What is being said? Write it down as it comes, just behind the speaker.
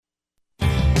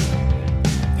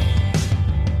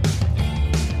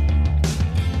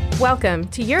Welcome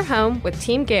to Your Home with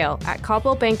Team Gale at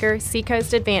Caldwell Banker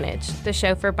Seacoast Advantage, the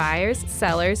show for buyers,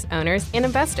 sellers, owners, and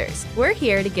investors. We're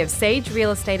here to give sage real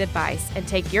estate advice and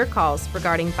take your calls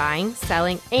regarding buying,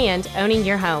 selling, and owning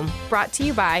your home. Brought to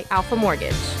you by Alpha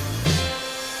Mortgage.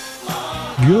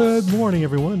 Good morning,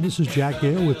 everyone. This is Jack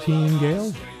Gale with Team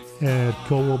Gale at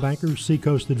Caldwell Banker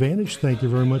Seacoast Advantage. Thank you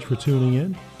very much for tuning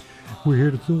in. We're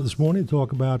here this morning to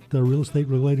talk about real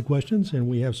estate-related questions, and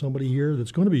we have somebody here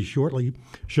that's going to be shortly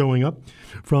showing up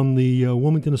from the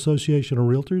Wilmington Association of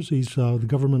Realtors. He's the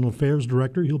Government Affairs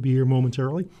Director. He'll be here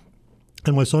momentarily.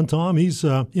 And my son, Tom, he's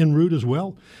en route as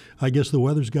well. I guess the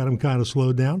weather's got him kind of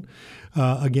slowed down.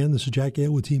 Again, this is Jack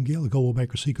Gale with Team Gale, the Caldwell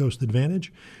Banker Seacoast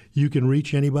Advantage. You can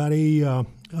reach anybody on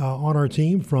our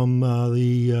team from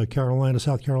the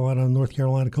South Carolina, North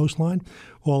Carolina coastline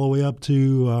all the way up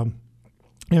to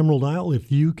Emerald Isle.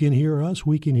 If you can hear us,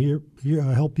 we can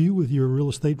help you with your real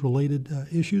estate-related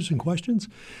issues and questions.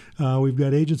 We've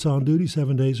got agents on duty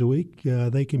 7 days a week.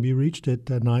 They can be reached at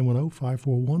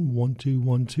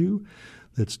 910-541-1212.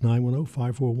 That's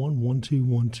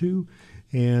 910-541-1212.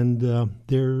 And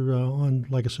they're on,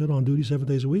 like I said, on duty 7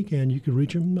 days a week, and you can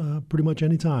reach them pretty much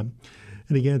any time.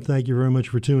 And again, thank you very much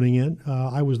for tuning in.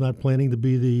 I was not planning to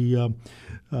be the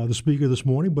speaker this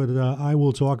morning, but I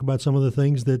will talk about some of the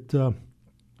things that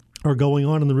are going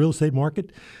on in the real estate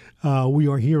market. We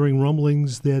are hearing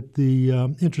rumblings that the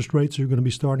interest rates are going to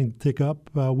be starting to tick up,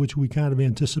 which we kind of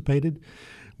anticipated.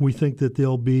 We think that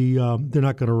they're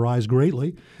not going to rise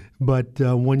greatly, but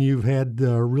when you've had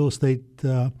real estate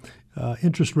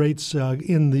interest rates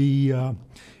in the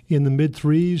mid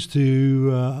threes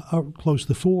to close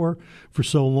to 4 for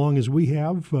so long as we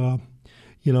have,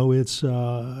 it's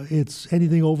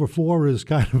anything over 4 is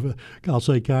kind of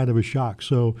a shock.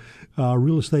 So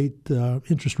real estate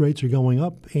interest rates are going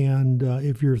up, and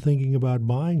if you're thinking about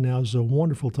buying, now's a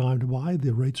wonderful time to buy.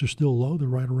 The rates are still low; they're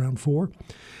right around 4.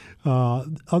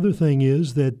 Other thing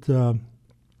is that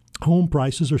home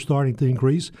prices are starting to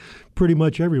increase pretty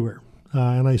much everywhere,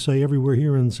 and I say everywhere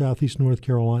here in southeast North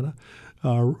Carolina.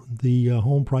 The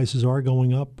home prices are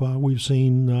going up. We've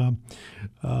seen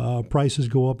prices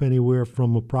go up anywhere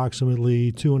from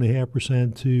approximately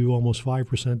 2.5% to almost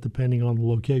 5%, depending on the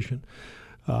location.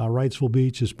 Wrightsville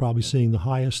Beach is probably seeing the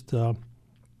highest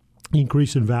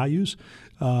increase in values,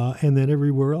 and then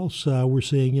everywhere else we're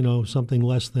seeing something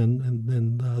less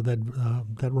than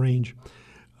that range.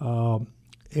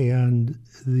 And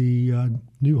the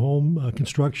new home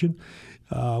construction.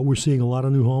 We're seeing a lot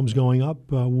of new homes going up.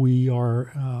 We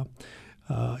are,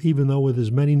 even though with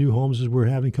as many new homes as we're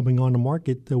having coming on the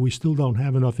market, we still don't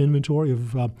have enough inventory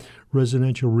of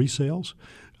residential resales.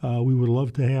 We would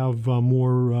love to have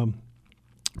more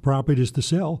properties to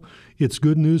sell. It's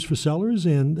good news for sellers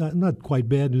and not quite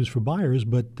bad news for buyers,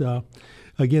 but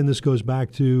again, this goes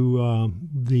back to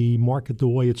the market, the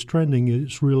way it's trending.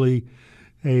 It's really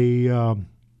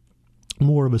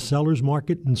more of a seller's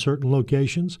market in certain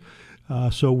locations.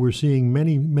 So we're seeing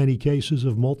many cases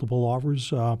of multiple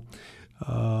offers, and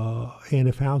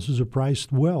if houses are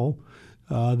priced well,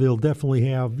 they'll definitely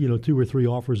have 2 or 3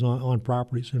 offers on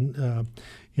properties, and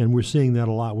we're seeing that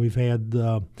a lot. We've had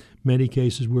many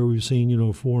cases where we've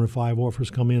seen 4 or 5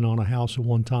 offers come in on a house at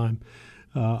one time.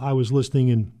 I was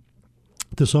listening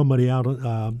to somebody out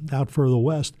further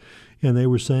west, and they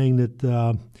were saying that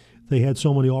they had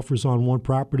so many offers on one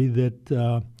property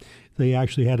that they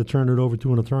actually had to turn it over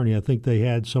to an attorney. I think they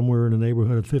had somewhere in the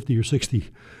neighborhood of 50 or 60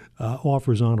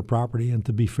 offers on a property, and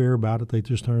to be fair about it, they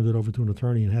just turned it over to an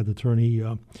attorney and had the attorney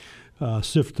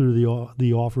sift through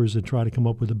the offers and try to come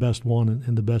up with the best one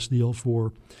and the best deal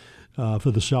for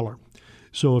the seller.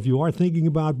 So if you are thinking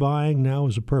about buying, now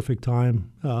is a perfect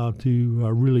time to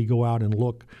really go out and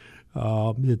look.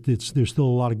 There's still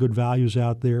a lot of good values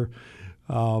out there.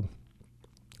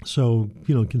 So,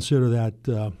 consider that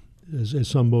as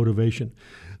some motivation.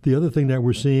 The other thing that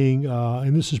we're seeing,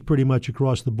 and this is pretty much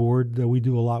across the board, we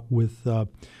do a lot with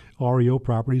REO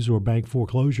properties or bank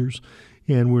foreclosures,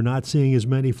 and we're not seeing as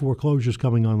many foreclosures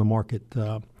coming on the market.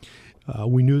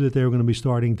 We knew that they were going to be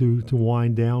starting to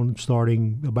wind down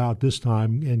starting about this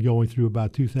time and going through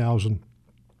about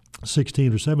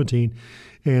 2016 or 17,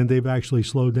 and they've actually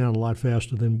slowed down a lot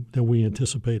faster than we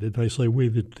anticipated. I say we,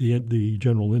 the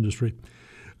general industry.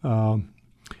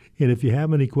 And if you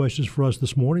have any questions for us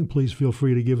this morning, please feel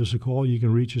free to give us a call. You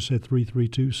can reach us at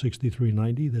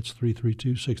 332-6390. That's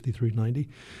 332-6390.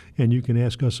 And you can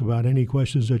ask us about any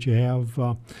questions that you have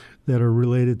that are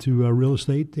related to real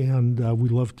estate. And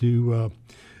we'd love to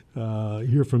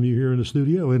hear from you here in the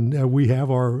studio. And we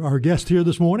have our guest here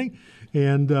this morning.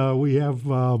 And we have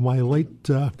my late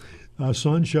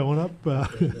son showing up.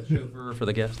 The chauffeur for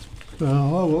the guests.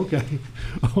 Okay.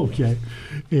 Okay.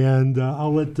 And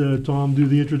I'll let Tom do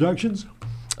the introductions.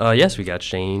 Yes, we got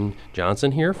Shane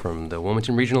Johnson here from the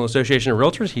Wilmington Regional Association of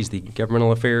Realtors. He's the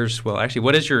governmental affairs. Well, actually,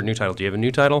 what is your new title? Do you have a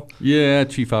new title? Yeah,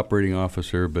 Chief Operating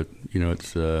Officer, but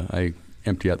it's I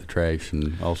empty out the trash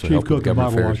and also Chief help cook with and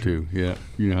government bottle affairs washer. too. Yeah,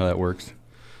 you know how that works.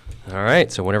 All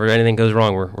right. So whenever anything goes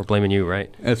wrong, we're blaming you,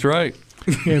 right? That's right.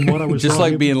 And what I was Just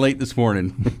talking- like being late this morning.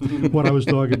 what I was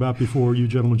talking about before you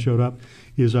gentlemen showed up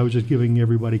is I was just giving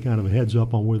everybody kind of a heads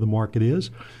up on where the market is.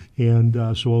 And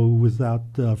so without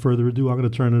further ado, I'm going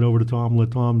to turn it over to Tom,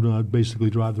 let Tom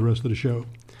basically drive the rest of the show.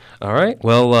 All right.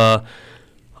 Well,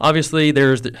 obviously,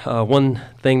 there's one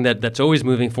thing that's always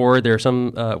moving forward. There are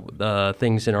some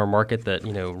things in our market that,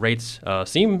 rates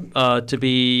seem to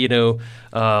be,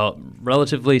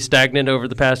 relatively stagnant over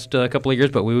the past couple of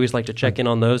years, but we always like to check in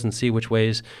on those and see which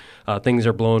ways things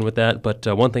are blowing with that. But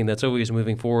one thing that's always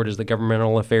moving forward is the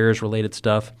governmental affairs related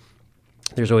stuff.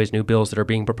 There's always new bills that are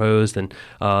being proposed, and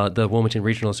the Wilmington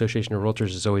Regional Association of Realtors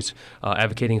is always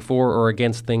advocating for or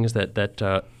against things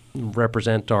that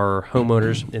represent our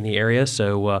homeowners in the area.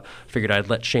 So figured I'd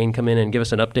let Shane come in and give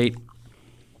us an update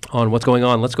on what's going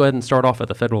on. Let's go ahead and start off at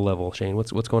the federal level. Shane,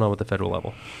 what's going on with the federal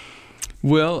level?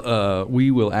 Well,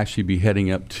 we will actually be heading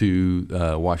up to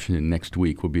Washington next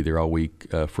week. We'll be there all week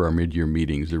for our mid-year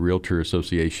meetings. The Realtor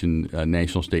Association,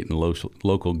 national, state, and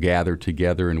local gather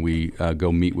together, and we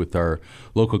go meet with our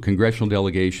local congressional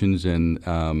delegations. And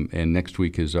next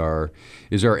week is our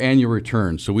annual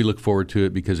return. So we look forward to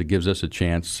it because it gives us a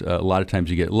chance. A lot of times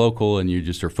you get local, and you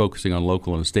just are focusing on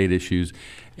local and state issues,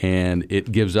 and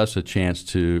it gives us a chance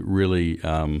to really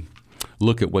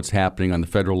look at what's happening on the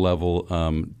federal level,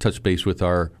 touch base with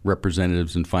our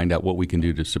representatives and find out what we can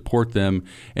do to support them,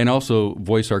 and also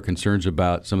voice our concerns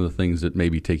about some of the things that may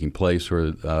be taking place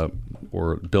or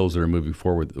bills that are moving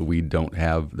forward that we don't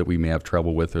have, that we may have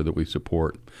trouble with or that we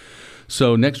support.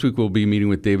 So next week we'll be meeting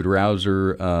with David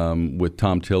Rouser, with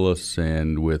Tom Tillis,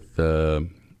 and with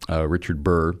Richard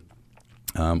Burr.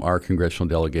 Our congressional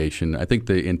delegation. I think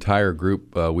the entire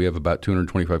group, we have about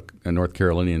 225 North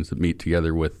Carolinians that meet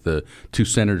together with the two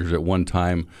senators at one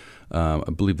time. I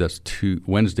believe that's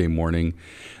Wednesday morning.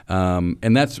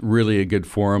 And that's really a good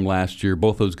forum last year.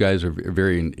 Both those guys are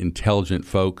very intelligent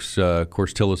folks. Of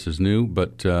course, Tillis is new,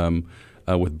 but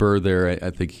with Burr there, I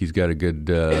think he's got a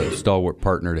good stalwart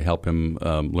partner to help him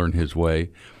learn his way.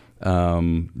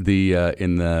 In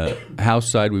the House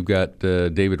side, we've got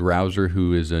David Rouser,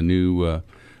 who is our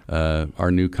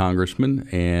new congressman,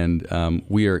 and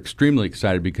we are extremely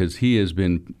excited because he has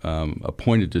been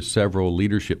appointed to several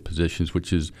leadership positions,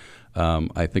 which is,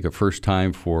 I think, a first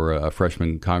time for a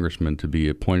freshman congressman to be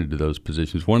appointed to those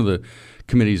positions. One of the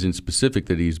committees in specific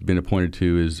that he's been appointed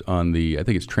to is on the, I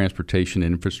think it's Transportation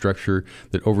and Infrastructure,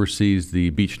 that oversees the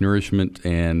beach nourishment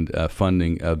and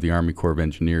funding of the Army Corps of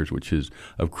Engineers, which is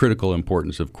of critical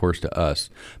importance, of course, to us.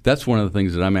 That's one of the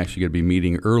things that I'm actually going to be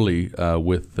meeting early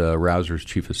with Rouser's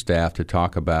Chief of Staff to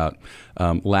talk about.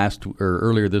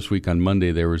 Earlier this week on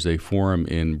Monday, there was a forum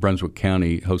in Brunswick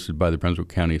County hosted by the Brunswick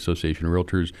County Association of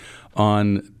Realtors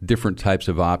on different types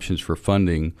of options for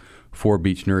funding for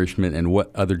beach nourishment and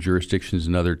what other jurisdictions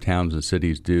and other towns and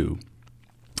cities do.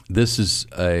 This is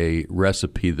a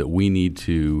recipe that we need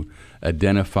to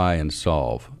identify and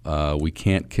solve. We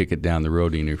can't kick it down the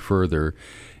road any further.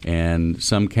 And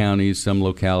some counties, some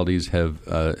localities have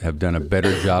done a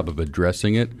better job of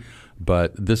addressing it,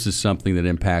 but this is something that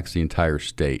impacts the entire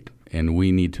state. And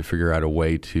we need to figure out a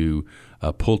way to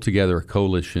pull together a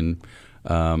coalition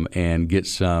and get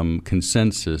some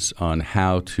consensus on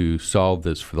how to solve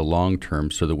this for the long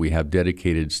term so that we have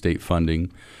dedicated state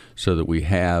funding, so that we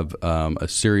have a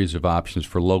series of options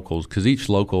for locals, because each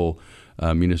local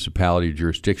municipality or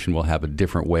jurisdiction will have a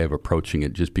different way of approaching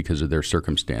it just because of their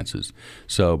circumstances.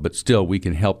 So, but still, we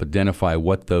can help identify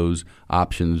what those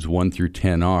options 1 through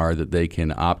 10 are that they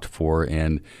can opt for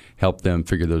and help them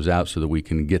figure those out so that we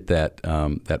can get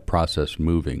that process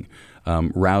moving.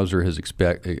 Rouser has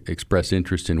expressed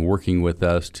interest in working with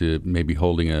us to maybe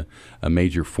holding a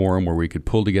major forum where we could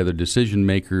pull together decision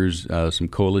makers, some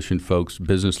coalition folks,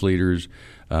 business leaders,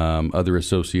 other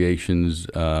associations,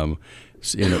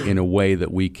 in a way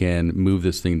that we can move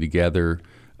this thing together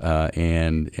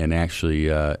and actually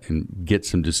and get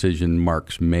some decision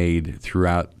marks made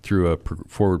through a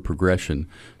forward progression,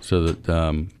 so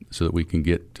that we can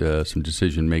get some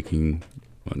decision making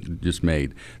just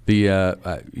made.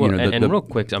 Real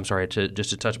quick, I'm sorry, to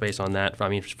touch base on that. I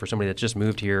mean, for somebody that's just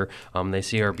moved here, they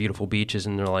see our beautiful beaches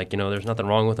and they're like, there's nothing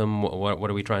wrong with them. What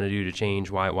are we trying to do to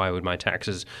change? Why would my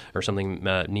taxes or something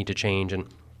need to change? And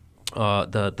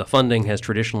the funding has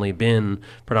traditionally been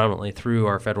predominantly through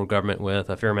our federal government with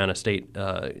a fair amount of state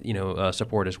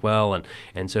support as well,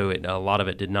 and so a lot of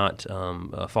it did not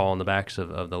fall on the backs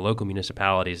of the local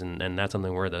municipalities, and that's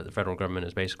something where the federal government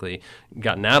has basically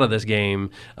gotten out of this game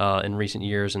in recent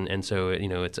years, and so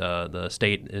it's the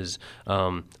state is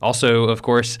also, of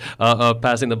course,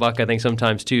 passing the buck, I think,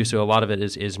 sometimes too. So a lot of it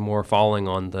is more falling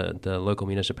on the local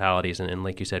municipalities, and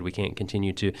like you said, we can't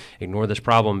continue to ignore this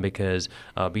problem because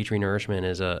beach renourishment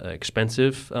is an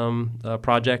expensive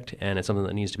project, and it's something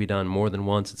that needs to be done more than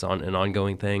once. It's an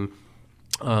ongoing thing.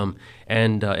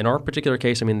 In our particular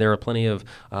case, I mean, there are plenty of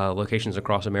locations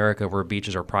across America where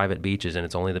beaches are private beaches, and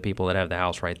it's only the people that have the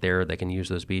house right there that can use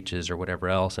those beaches or whatever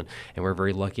else. And we're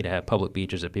very lucky to have public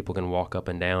beaches that people can walk up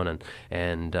and down.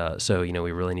 So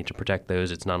we really need to protect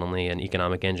those. It's not only an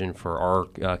economic engine for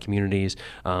our communities,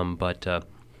 but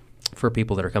for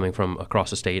people that are coming from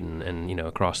across the state and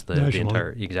across the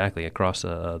entire across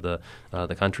the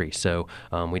country. So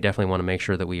we definitely want to make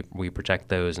sure that we protect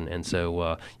those, and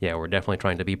so we're definitely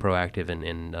trying to be proactive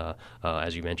and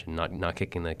as you mentioned, not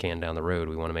kicking the can down the road.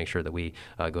 We want to make sure that we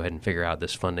go ahead and figure out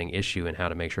this funding issue and how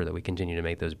to make sure that we continue to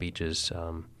make those beaches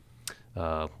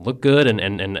look good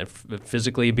and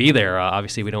physically be there.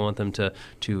 Obviously, we don't want them to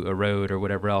erode or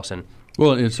whatever else. And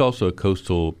well, it's also a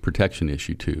coastal protection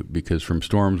issue too, because from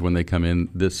storms when they come in,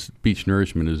 this beach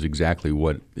nourishment is exactly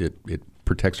what it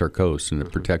protects our coast, and it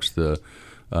protects the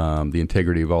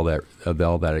integrity of all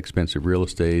that expensive real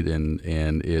estate, and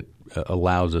it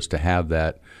allows us to have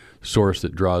that source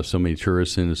that draws so many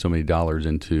tourists in and so many dollars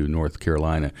into North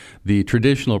Carolina. The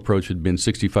traditional approach had been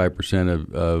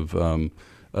 65%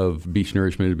 of beach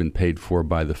nourishment had been paid for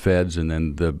by the feds, and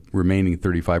then the remaining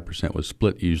 35% was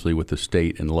split usually with the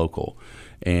state and local.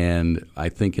 And I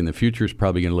think in the future it's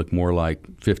probably going to look more like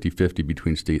 50-50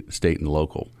 between state and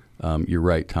local. You're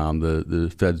right, Tom.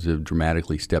 The feds have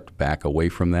dramatically stepped back away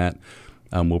from that.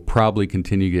 We'll probably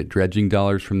continue to get dredging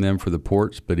dollars from them for the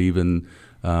ports, but even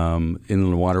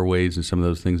inland waterways and some of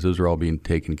those things, those are all being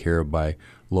taken care of by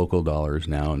local dollars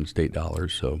now and state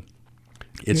dollars. So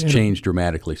it's changed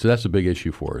dramatically. So that's a big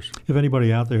issue for us. If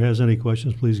anybody out there has any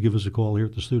questions, please give us a call here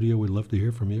at the studio. We'd love to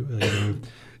hear from you.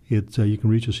 You can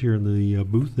reach us here in the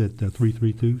booth at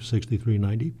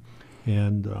 332-6390.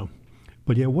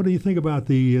 But what do you think about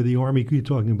the Army? You're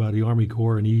talking about the Army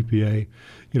Corps and the EPA.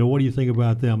 What do you think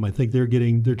about them? I think they're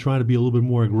trying to be a little bit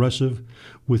more aggressive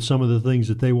with some of the things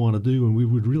that they want to do, and we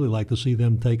would really like to see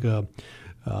them take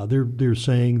they're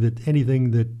saying that anything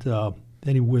that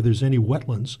anywhere there's any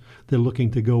wetlands, they're looking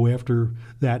to go after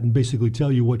that and basically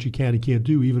tell you what you can and can't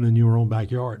do, even in your own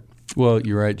backyard. Well,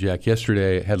 you're right, Jack.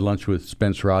 Yesterday I had lunch with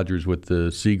Spence Rogers with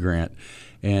the Sea Grant,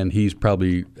 and he's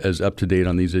probably as up to date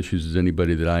on these issues as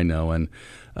anybody that I know. And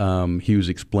he was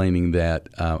explaining that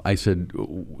I said,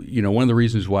 one of the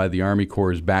reasons why the Army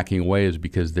Corps is backing away is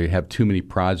because they have too many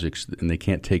projects and they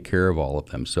can't take care of all of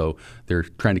them. So they're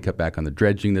trying to cut back on the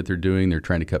dredging that they're doing. They're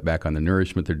trying to cut back on the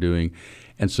nourishment they're doing.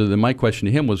 And so then my question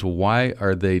to him was, well, why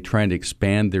are they trying to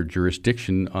expand their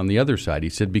jurisdiction on the other side? He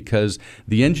said, because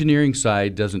the engineering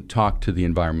side doesn't talk to the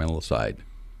environmental side.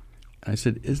 And I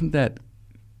said, isn't that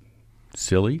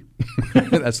silly?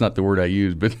 That's not the word I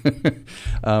use, but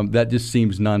that just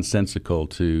seems nonsensical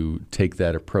to take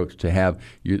that approach, to have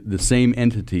the same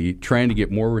entity trying to get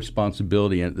more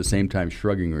responsibility and at the same time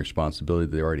shrugging responsibility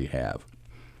they already have.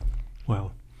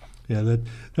 Wow. Yeah,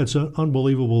 that's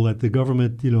unbelievable that the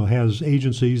government, has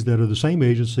agencies that are the same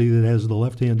agency that has the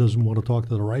left hand doesn't want to talk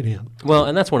to the right hand. Well,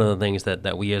 and that's one of the things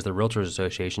that we as the Realtors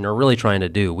Association are really trying to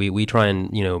do. We try and,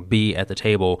 be at the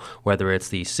table, whether it's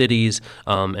the cities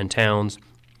and towns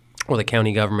or the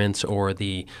county governments or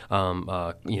the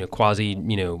quasi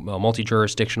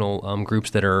multi-jurisdictional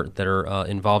groups that are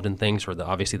involved in things, or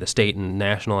obviously the state and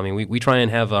national. I mean, we try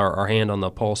and have our hand on the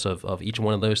pulse of each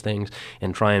one of those things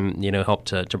and try and help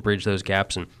to bridge those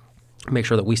gaps and make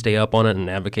sure that we stay up on it and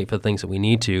advocate for the things that we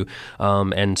need to.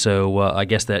 And so I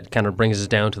guess that kind of brings us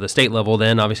down to the state level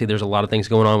then. Obviously, there's a lot of things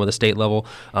going on with the state level.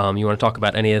 You want to talk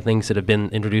about any of the things that have been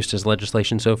introduced as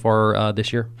legislation so far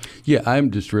this year? Yeah, I'm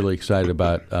just really excited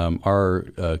about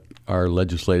our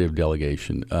legislative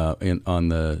delegation. On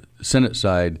the Senate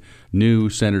side,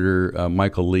 new Senator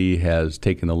Michael Lee has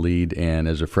taken the lead and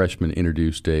as a freshman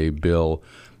introduced a bill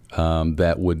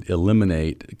that would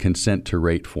eliminate consent to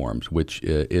rate forms, which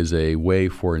is a way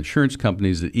for insurance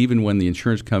companies that even when the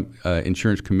insurance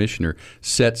commissioner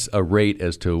sets a rate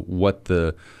as to what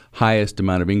the highest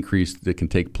amount of increase that can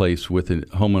take place with a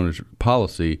homeowner's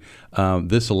policy,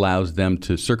 this allows them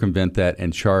to circumvent that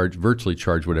and virtually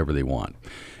charge whatever they want.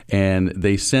 and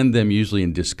they send them usually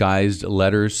in disguised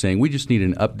letters saying, we just need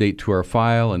an update to our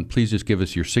file, and please just give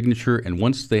us your signature. And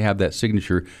once they have that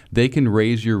signature, they can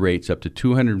raise your rates up to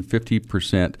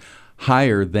 250%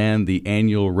 higher than the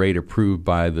annual rate approved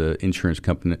by the insurance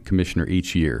commissioner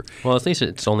each year. Well, at least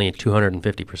it's only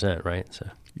 250%, right? So.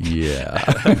 Yeah.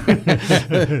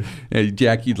 Hey,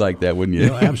 Jack, you'd like that, wouldn't you?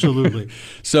 No, absolutely.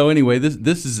 So anyway,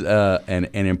 this is an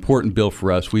important bill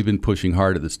for us. We've been pushing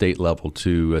hard at the state level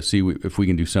to see if we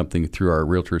can do something through our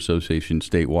Realtor Association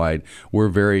statewide. We're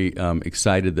very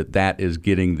excited that is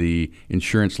getting the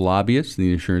insurance lobbyists,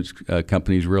 the insurance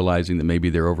companies realizing that maybe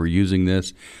they're overusing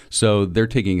this. So they're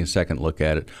taking a second look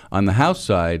at it. On the House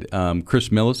side, Chris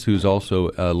Millis, who's also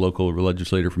a local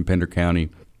legislator from Pender County,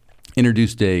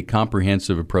 introduced a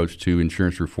comprehensive approach to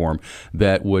insurance reform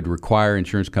that would require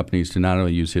insurance companies to not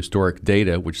only use historic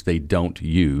data, which they don't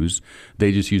use,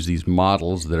 they just use these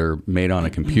models that are made on a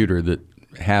computer that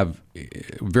have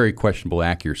very questionable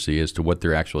accuracy as to what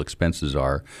their actual expenses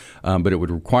are, but it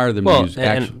would require them to use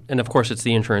and of course it's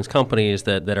the insurance companies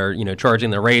that are charging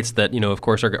the rates that of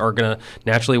course are going to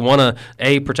naturally want to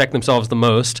A, protect themselves the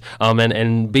most,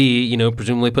 and B,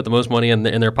 presumably put the most money in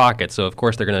their pocket. So of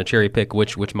course they're going to cherry pick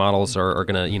which models are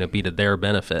going to be to their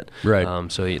benefit.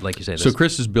 Right. So like you say, so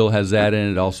Chris's bill has that in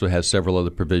it. It also has several other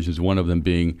provisions. One of them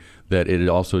being that it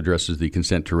also addresses the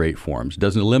consent to rate forms. It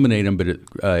doesn't eliminate them, but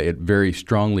it very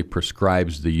strongly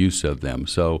prescribes the use of them.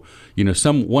 So,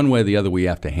 one way or the other, we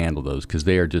have to handle those because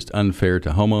they are just unfair to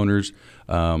homeowners.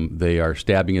 They are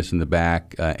stabbing us in the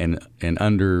back and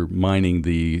undermining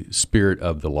the spirit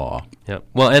of the law. Yeah.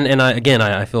 Well, and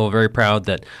I feel very proud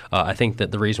that I think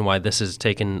that the reason why this is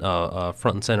taken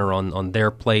front and center on their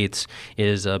plates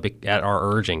is at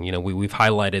our urging. We've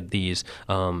highlighted these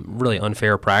really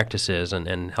unfair practices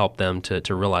and helped them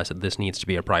to realize that this needs to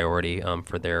be a priority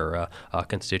for their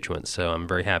constituents. So I'm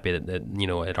very happy that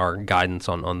at our guidance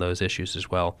on those issues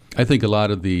as well. I think a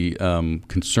lot of the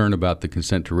concern about the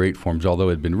consent to rate forms, although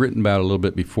it had been written about a little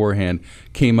bit beforehand,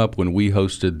 came up when we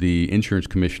hosted the insurance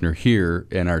commissioner here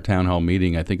in our town hall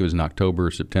meeting. I think it was in October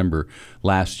or September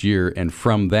last year. And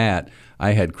from that,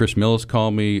 I had Chris Millis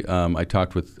call me. I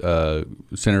talked with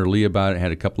Senator Lee about it.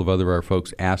 Had a couple of other of our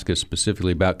folks ask us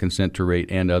specifically about consent to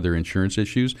rate and other insurance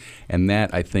issues. And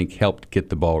that, I think, helped get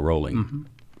the ball rolling.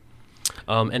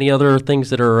 Mm-hmm. Any other things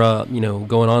that are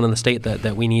going on in the state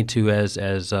that we need to as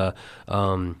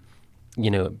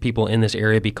people in this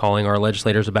area be calling our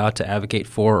legislators about to advocate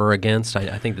for or against?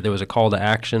 I think that there was a call to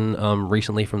action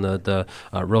recently from the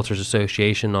Realtors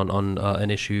Association on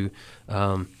an issue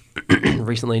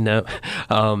recently. No,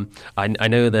 I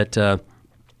know that.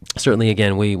 Certainly,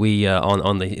 again, we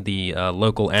on the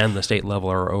local and the state level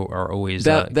are always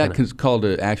that call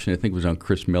to action. I think was on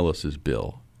Chris Millis's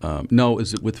bill. No,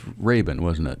 is it with Rabin,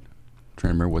 wasn't it? I'm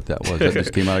trying to remember what that was. That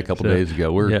just came out a couple days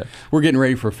ago. We're getting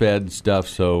ready for Fed stuff,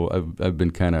 so I've been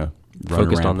kind of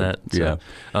focused on that. Yeah.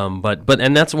 But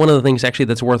that's one of the things actually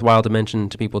that's worthwhile to mention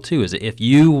to people too, is if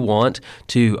you want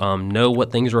to know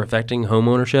what things are affecting home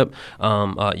ownership,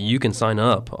 you can sign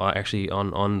up actually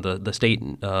on the state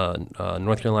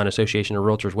North Carolina Association of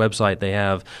Realtors website. They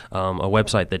have a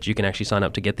website that you can actually sign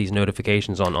up to get these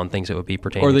notifications on things that would be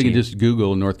pertaining to you. Or they can just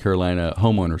Google North Carolina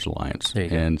Homeowners Alliance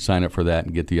and sign up for that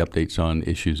and get the updates on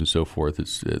issues and so forth.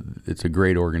 It's a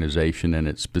great organization, and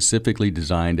it's specifically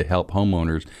designed to help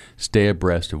homeowners stay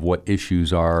abreast of what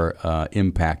issues are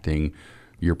impacting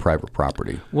your private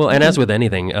property. Well, and as with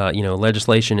anything,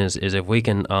 legislation is if we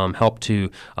can help to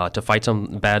fight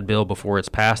some bad bill before it's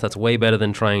passed, that's way better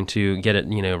than trying to get it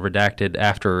redacted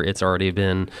after it's already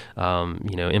been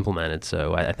implemented.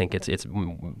 So I think it's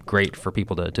great for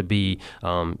people to be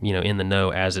in the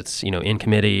know as it's in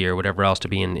committee or whatever else, to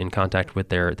be in contact with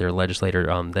their legislator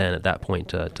then at that point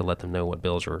to let them know what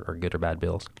bills are good or bad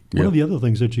bills. One of the other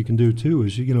things that you can do too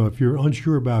is if you're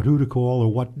unsure about who to call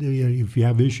or what, if you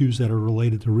have issues that are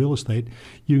related to real estate,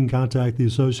 you can contact the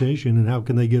association. And how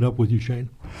can they get up with you, Shane?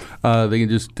 They can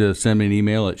just send me an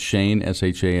email at Shane,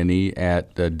 S-H-A-N-E,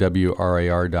 at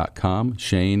WRAR.com,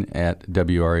 Shane at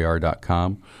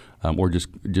WRAR.com, or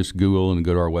just Google and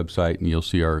go to our website, and you'll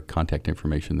see our contact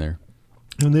information there.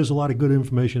 And there's a lot of good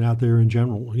information out there in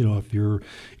general. If you're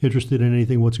interested in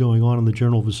anything, what's going on in the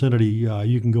general vicinity,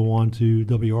 you can go on to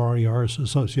WRAR's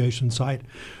association site,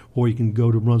 or you can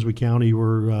go to Brunswick County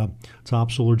or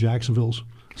Topsail or Jacksonville's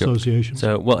association.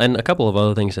 So, and a couple of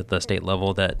other things at the state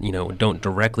level that, don't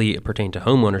directly pertain to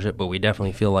home ownership, but we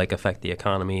definitely feel like affect the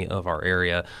economy of our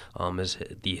area, is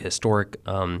the historic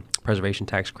preservation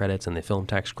tax credits and the film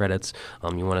tax credits.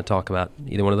 You want to talk about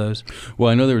either one of those? Well,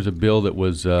 I know there was a bill that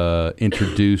was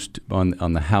introduced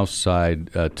on the House side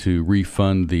to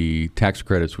refund the tax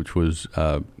credits, which was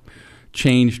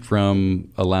changed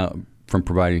from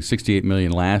providing $68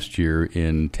 million last year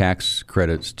in tax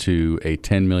credits to a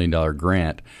 $10 million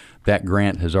grant. That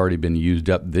grant has already been used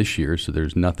up this year, so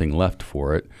there's nothing left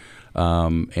for it.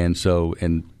 And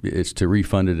it's to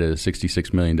refund it at a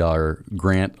 $66 million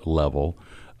grant level.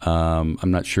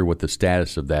 I'm not sure what the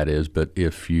status of that is, but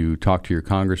if you talk to your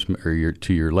congressman or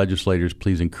to your legislators,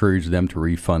 please encourage them to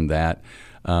refund that.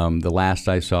 The last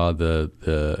I saw,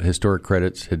 the historic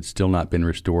credits had still not been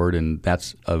restored, and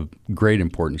that's of great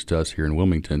importance to us here in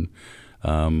Wilmington.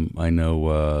 I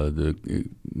know the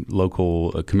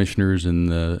local commissioners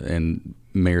and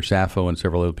Mayor Saffo and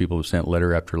several other people have sent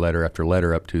letter after letter after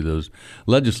letter up to those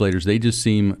legislators. They just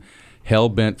seem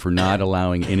hell-bent for not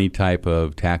allowing any type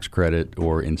of tax credit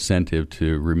or incentive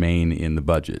to remain in the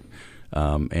budget.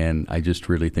 And I just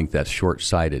really think that's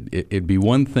short-sighted. It'd be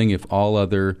one thing if all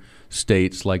other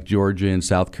states like Georgia and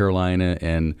South Carolina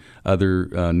and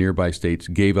other nearby states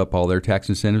gave up all their tax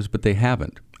incentives, but they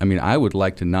haven't. I mean, I would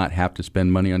like to not have to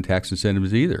spend money on tax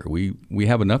incentives either. We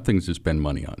have enough things to spend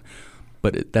money on.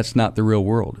 But that's not the real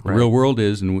world. The real world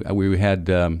is, and we had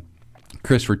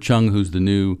Christopher Chung, who's the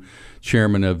new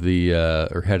chairman of the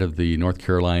or head of the North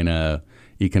Carolina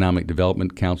Economic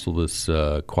Development Council, this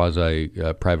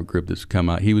quasi-private group that's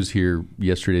come out. He was here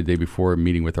yesterday, the day before,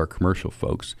 meeting with our commercial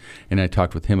folks, and I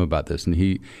talked with him about this. And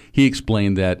he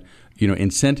explained that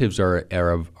incentives are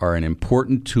an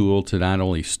important tool to not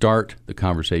only start the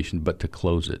conversation but to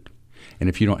close it. And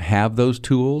if you don't have those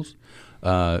tools,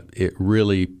 it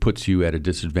really puts you at a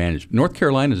disadvantage. North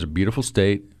Carolina is a beautiful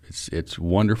state. It's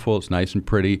wonderful. It's nice and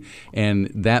pretty. And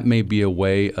that may be a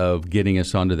way of getting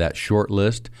us onto that short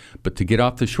list. But to get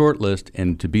off the short list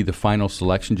and to be the final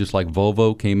selection, just like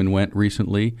Volvo came and went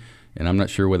recently, and I'm not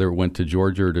sure whether it went to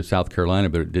Georgia or to South Carolina,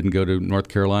 but it didn't go to North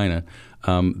Carolina,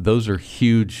 those are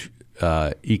huge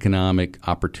economic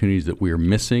opportunities that we are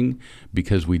missing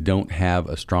because we don't have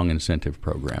a strong incentive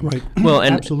program. Right. Well,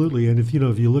 and absolutely. And if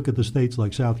you look at the states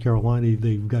like South Carolina,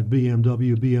 they've got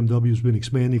BMW. BMW's been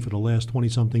expanding for the last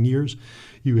 20-something years.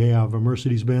 You have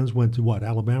Mercedes-Benz went to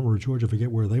Alabama or Georgia, I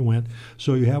forget where they went.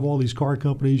 So you have all these car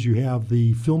companies. You have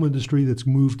the film industry that's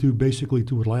moved basically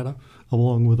to Atlanta,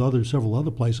 along with several other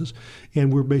places,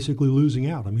 and we're basically losing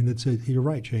out. I mean, you're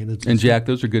right, Shane. And Jack,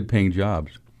 those are good paying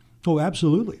jobs. Oh,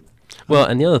 absolutely. Well,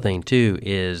 and the other thing too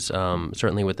is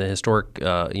certainly with the historic,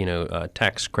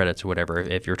 tax credits or whatever.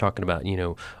 If you're talking about,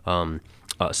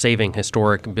 saving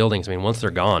historic buildings, I mean, once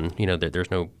they're gone, there's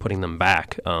no putting them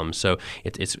back. So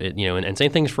it's and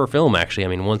same things for film. Actually, I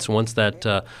mean, once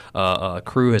that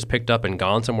crew has picked up and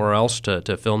gone somewhere else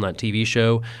to film that TV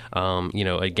show,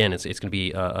 again, it's going to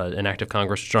be an act of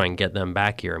Congress to try and get them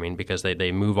back here. I mean, because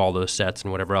they move all those sets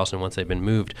and whatever else, and once they've been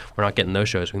moved, we're not getting those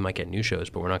shows. We might get new shows,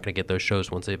 but we're not going to get those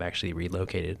shows once they've actually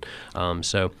relocated.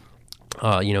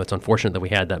 It's unfortunate that we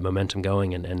had that momentum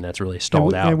going, and that's really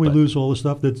stalled out. And we lose all the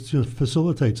stuff that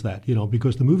facilitates that,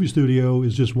 because the movie studio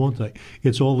is just one thing.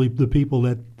 It's all the people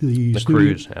that the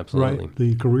crews, absolutely. Right,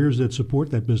 the careers that support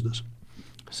that business.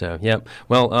 So, yep.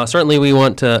 Well, certainly we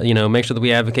want to, make sure that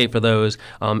we advocate for those.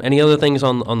 Any other things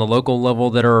on the local level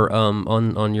that are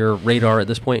on your radar at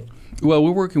this point? Well,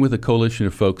 we're working with a coalition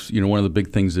of folks. One of the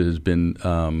big things that has been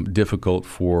difficult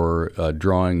for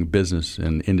drawing business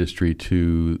and industry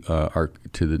to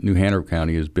the New Hanover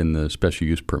County has been the special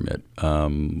use permit.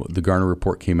 The Garner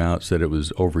report came out, said it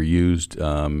was overused.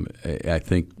 I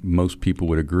think most people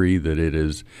would agree that it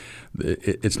is.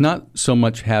 It's not so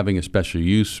much having a special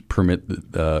use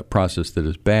permit process that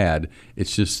is bad.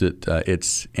 It's just that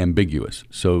it's ambiguous.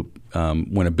 So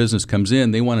when a business comes in,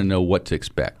 they want to know what to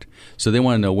expect. So they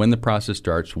want to know when the process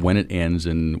starts, when it ends,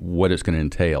 and what it's going to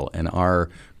entail. And our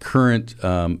current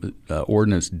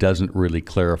ordinance doesn't really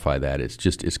clarify that.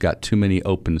 It's got too many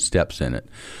open steps in it.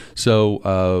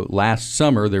 So last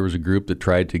summer there was a group that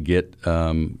tried to get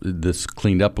this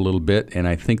cleaned up a little bit, and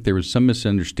I think there was some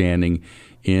misunderstanding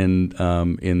in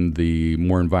the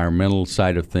more environmental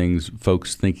side of things,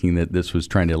 folks thinking that this was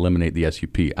trying to eliminate the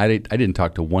SUP. I didn't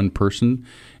talk to one person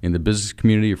in the business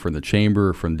community or from the chamber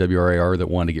or from WRAR that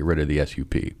wanted to get rid of the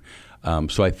SUP.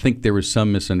 So I think there was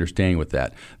some misunderstanding with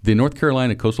that. The North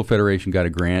Carolina Coastal Federation got a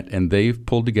grant, and they've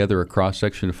pulled together a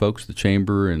cross-section of folks, the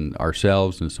chamber and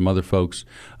ourselves and some other folks,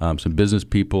 some business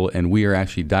people, and we are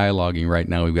actually dialoguing right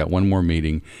now. We've got one more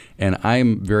meeting, and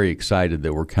I'm very excited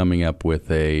that we're coming up with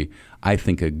I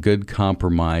think a good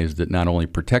compromise that not only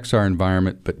protects our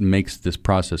environment but makes this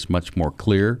process much more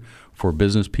clear for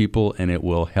business people, and it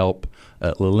will help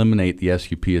eliminate the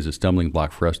SUP as a stumbling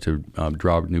block for us to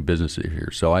draw new businesses here.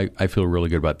 So I feel really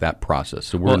good about that process.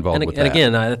 So we're involved with that. And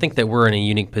again, I think that we're in a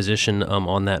unique position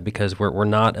on that because we're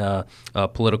not a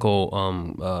political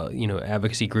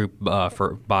advocacy group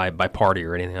by party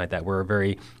or anything like that. We're a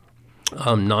very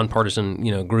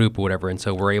nonpartisan, group or whatever, and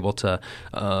so we're able to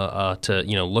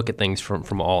look at things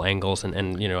from all angles, and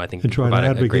I think and try to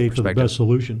advocate for the best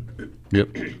solution.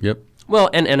 Yep. Well,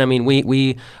 and I mean,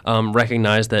 we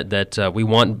recognize that we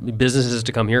want businesses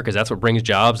to come here because that's what brings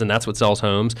jobs and that's what sells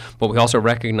homes. But we also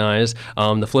recognize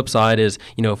the flip side is,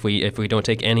 if we don't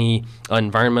take any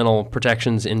environmental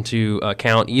protections into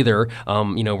account either,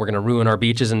 we're going to ruin our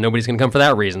beaches and nobody's going to come for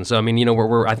that reason. So I mean,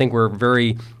 I think we're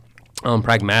very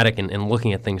pragmatic and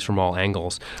looking at things from all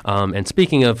angles. And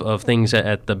speaking of things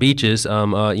at the beaches,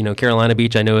 Carolina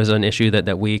Beach I know is an issue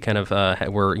that we kind of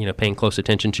were paying close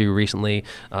attention to recently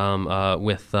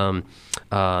with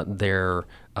their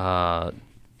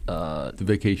the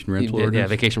vacation rental ordinance? Yeah,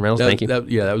 vacation rentals. Thank you.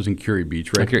 That was in Curie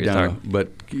Beach, right?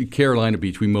 But Carolina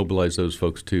Beach, we mobilized those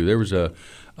folks too. There was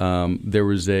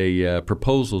a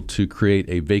proposal to create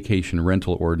a vacation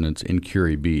rental ordinance in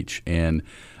Curie Beach, and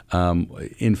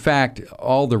in fact,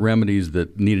 all the remedies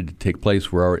that needed to take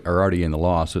place are already in the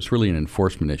law, so it's really an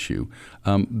enforcement issue.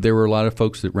 There were a lot of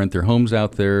folks that rent their homes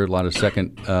out there, a lot of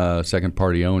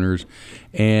second-party owners,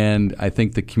 and I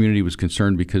think the community was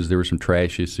concerned because there were some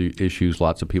trash issues,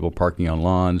 lots of people parking on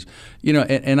lawns.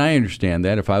 And I understand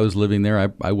that. If I was living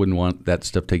there, I wouldn't want that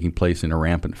stuff taking place in a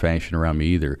rampant fashion around me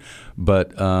either.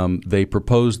 But they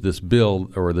proposed this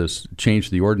bill or this change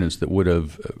to the ordinance that would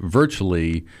have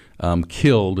virtually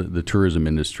killed the tourism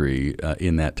industry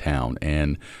in that town.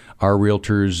 And our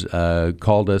realtors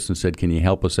called us and said, can you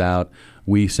help us out?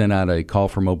 We sent out a call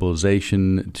for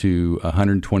mobilization to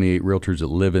 128 realtors that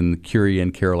live in Curie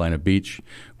and Carolina Beach.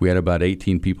 We had about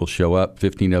 18 people show up,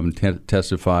 15 of them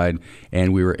testified,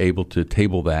 and we were able to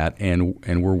table that. And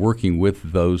we're working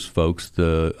with those folks,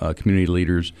 the community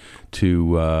leaders,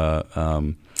 to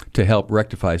help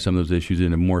rectify some of those issues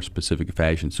in a more specific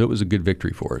fashion. So it was a good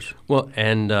victory for us. Well,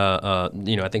 and I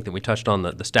think that we touched on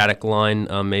the static line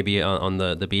maybe on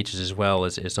the beaches as well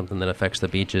is something that affects the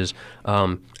beaches.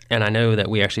 And I know that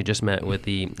we actually just met with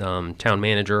the town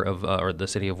manager of or the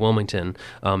city of Wilmington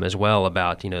as well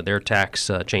about their tax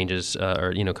changes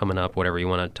or coming up. Whatever you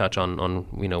want to touch on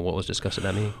what was discussed at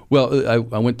that meeting. Well,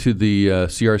 I went to the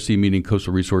CRC meeting,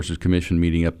 Coastal Resources Commission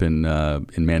meeting up in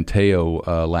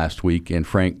Manteo last week, and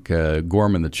Frank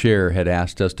Gorman, the chair, had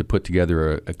asked us to put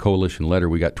together a coalition letter.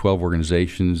 We got 12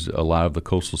 organizations, a lot of the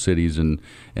coastal cities and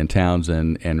towns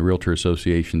and realtor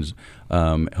associations,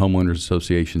 homeowners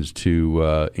associations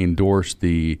to endorse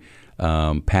the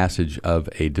passage of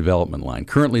a development line.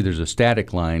 Currently, there's a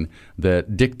static line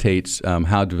that dictates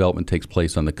how development takes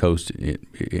place on the coast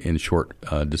in short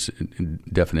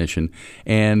definition.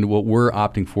 And what we're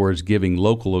opting for is giving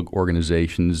local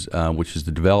organizations, which is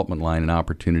the development line, an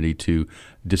opportunity to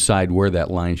decide where that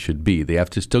line should be. They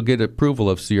have to still get approval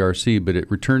of CRC, but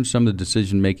it returns some of the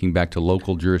decision-making back to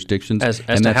local jurisdictions. As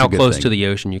to how close to the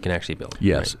ocean you can actually build.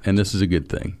 Yes, right. And this is a good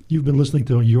thing. You've been listening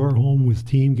to Your Home with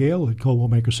Team Gale at Coldwell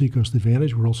Banker Seacoast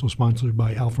Advantage. We're also sponsored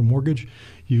by Alpha Mortgage.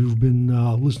 You've been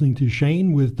listening to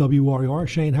Shane with WRAR.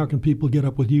 Shane, how can people get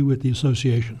up with you at the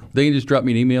association? They can just drop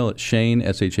me an email at Shane,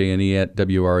 SHANE, at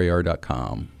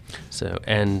WRAR.com. So,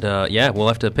 and we'll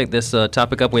have to pick this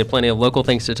topic up. We have plenty of local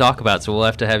things to talk about, so we'll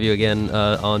have to have you again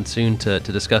on soon to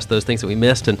discuss those things that we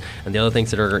missed and the other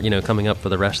things that are coming up for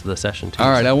the rest of the session too. All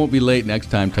right, I won't be late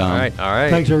next time, Tom. All right.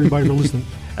 Thanks everybody for listening.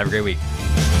 Have a great week.